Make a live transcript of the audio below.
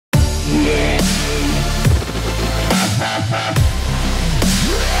So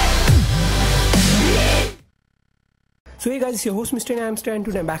hey guys, it's your host Mr. Hamster, and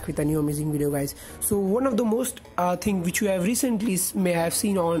today I'm back with a new amazing video, guys. So one of the most thing which you have recently may have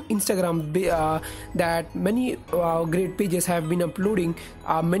seen on Instagram, that many great pages have been uploading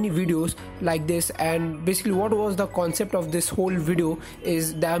many videos like this. And basically what was the concept of this whole video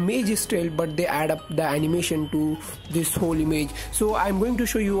is the image is still, but they add up the animation to this whole image. So I'm going to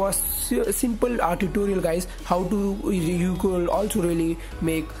show you a simple tutorial, guys, how to you could also really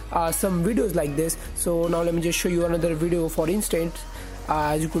make some videos like this. So now let me just show you another video. For instance,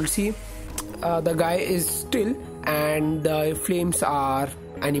 as you could see, the guy is still and the flames are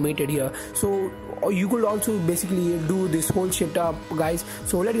animated here. So you could also basically do this whole shit up, guys.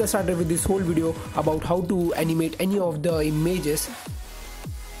 So let's get started with this whole video about how to animate any of the images.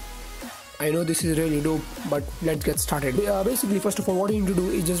 I know this is really dope, but let's get started. Basically, first of all, what you need to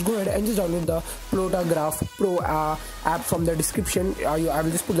do is just go ahead and just download the Plotagraph Pro app from the description. I will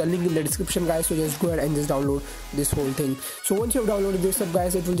just put the link in the description, guys. So just go ahead and just download this whole thing. So once you have downloaded this up,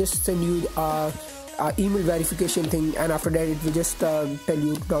 guys, it will just send you email verification thing, and after that it will just tell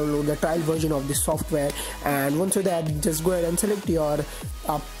you to download the trial version of this software. And once you're there, just go ahead and select your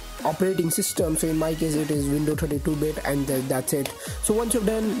operating system. So in my case it is Windows 32-bit, and that's it. So once you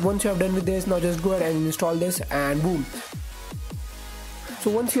have done with this, now just go ahead and install this, and boom.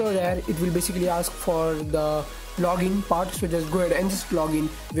 So once you're there, it will basically ask for the login part. So just go ahead and just log in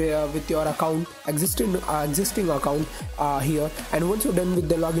with your account, existing account here. And once you're done with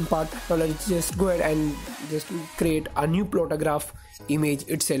the login part, now let's just go ahead and just create a new Plotagraph image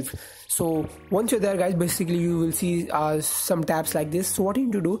itself. So once you're there, guys, basically you will see some tabs like this. So what you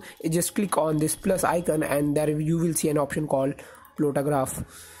need to do is just click on this plus icon, and there you will see an option called Plotagraph.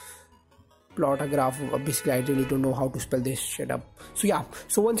 Basically I really don't know how to spell this shit up. So yeah,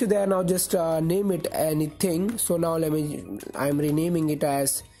 so once you're there, now just name it anything. So now I'm renaming it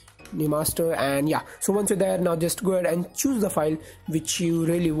as Master. And yeah, so once you're there, now just go ahead and choose the file which you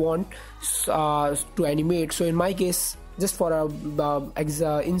really want to animate. So in my case, just for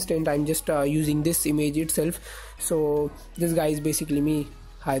instant, I'm just using this image itself. So this guy is basically me.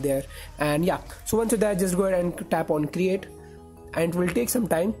 Hi there. And yeah, so once you're there, just go ahead and tap on create, and it will take some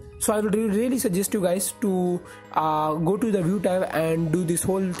time. So I would really suggest you guys to go to the view tab and do this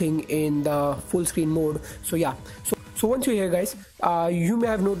whole thing in the full screen mode. So yeah, so once you're here, guys, you may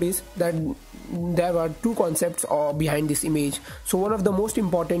have noticed that there were two concepts behind this image. So one of the most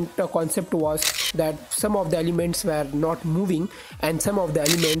important concept was that some of the elements were not moving, and some of the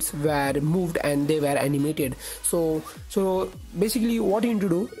elements were moved and they were animated. So basically what you need to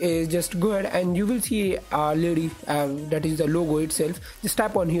do is just go ahead, and you will see a lady, that is the logo itself. Just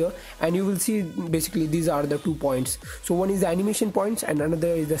tap on here, and you will see basically these are the 2 points. So one is the animation points, and another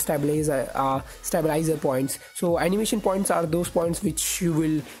is the stabilizer points. So animation points are those points which you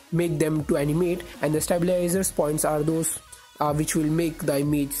will make them to animate, and the stabilizers points are those which will make the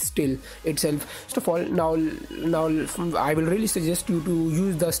image still itself. First of all, now I will really suggest you to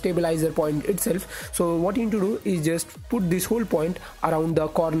use the stabilizer point itself. So what you need to do is just put this whole point around the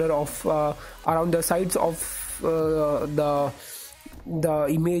corner of around the sides of the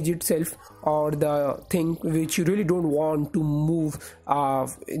image itself, or the thing which you really don't want to move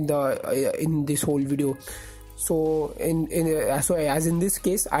in this whole video. So as in this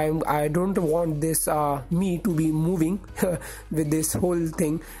case, I don't want this me to be moving with this whole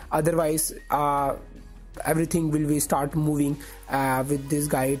thing. Otherwise everything will start moving with this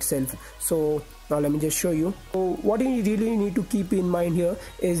guy itself. So now let me just show you. So what you really need to keep in mind here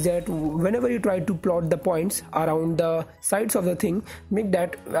is that whenever you try to plot the points around the sides of the thing, make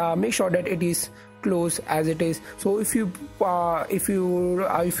sure that it is close as it is. So if you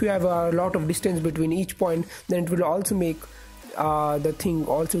have a lot of distance between each point, then it will also make the thing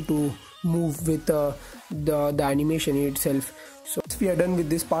also to move with the animation itself. So we are done with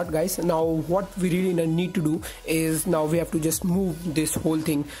this part, guys. Now what we really need to do is, now we have to just move this whole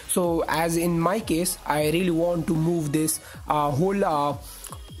thing. So as in my case, I really want to move this whole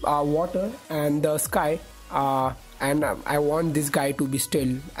water and the sky, and I want this guy to be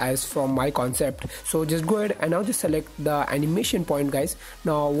still as from my concept. So just go ahead and now just select the animation point, guys.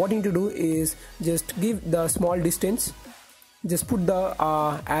 Now what you need to do is just give the small distance. Just put the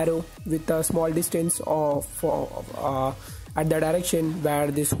arrow with a small distance of at the direction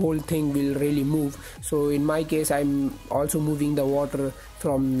where this whole thing will really move. So in my case, I'm also moving the water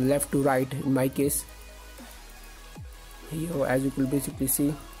from left to right in my case here, as you could basically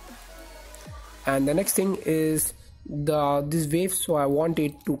see. And the next thing is this wave, so I want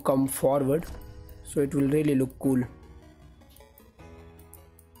it to come forward so it will really look cool.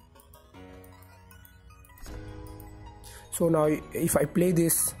 So now if I play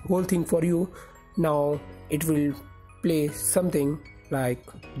this whole thing for you, now it will play something like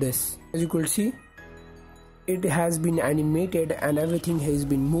this. As you could see, it has been animated and everything has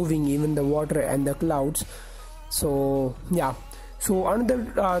been moving, even the water and the clouds. So yeah, so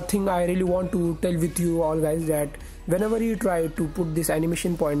another thing I really want to tell with you all guys, that whenever you try to put this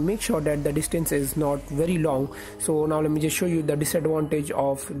animation point, make sure that the distance is not very long. So now let me just show you the disadvantage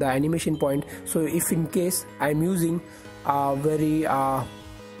of the animation point. So if in case I'm using a very I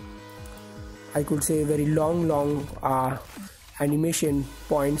could say very long animation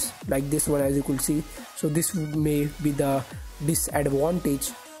points like this one, as you could see, so this may be the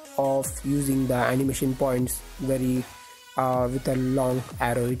disadvantage of using the animation points very with a long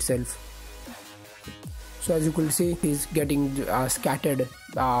arrow itself. So as you could see, he's getting scattered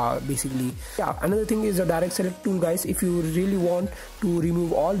basically. Yeah, another thing is the direct select tool guys. If you really want to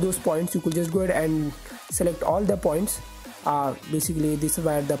remove all those points, you could just go ahead and select all the points. Basically this is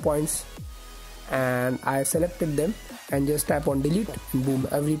where the points, and I selected them and just tap on delete, and boom,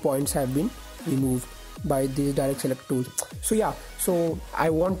 every points have been removed by this direct select tool. So yeah, so I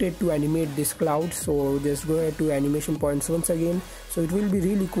wanted to animate this cloud, so just go ahead to animation points once again. So it will be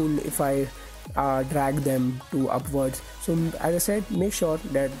really cool if I drag them to upwards. So as I said, make sure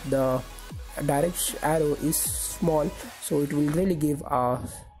that the direct arrow is small, so it will really give a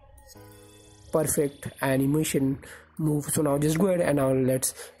perfect animation move. So now just go ahead and now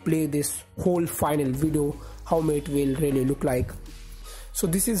let's play this whole final video, how it will really look like. So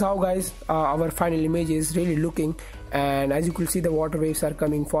this is how guys our final image is really looking, and as you could see, the water waves are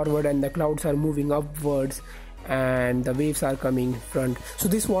coming forward and the clouds are moving upwards and the waves are coming front. So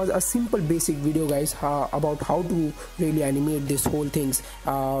this was a simple basic video guys about how to really animate this whole things.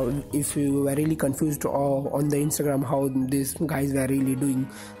 If you were really confused on the Instagram how these guys were really doing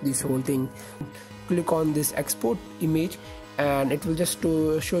this whole thing, click on this export image and it will just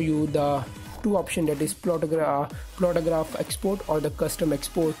show you the two options, that is Plotagraph export or the custom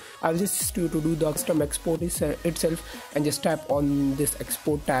export. I'll just suggest you to do the custom export itself and just tap on this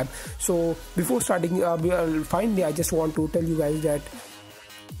export tab. So before starting, finally I just want to tell you guys that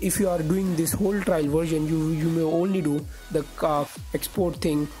if you are doing this whole trial version, you may only do the export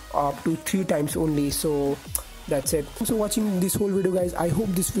thing up to 3 times only. So that's it. Thanks for watching this whole video guys. I hope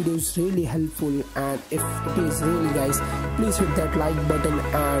this video is really helpful, and if it is really guys, please hit that like button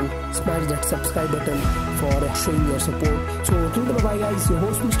and smash that subscribe button for showing your support. So till then, bye guys, your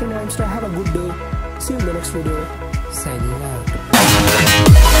host Mr. Hamster. Have a good day. See you in the next video. Signing out.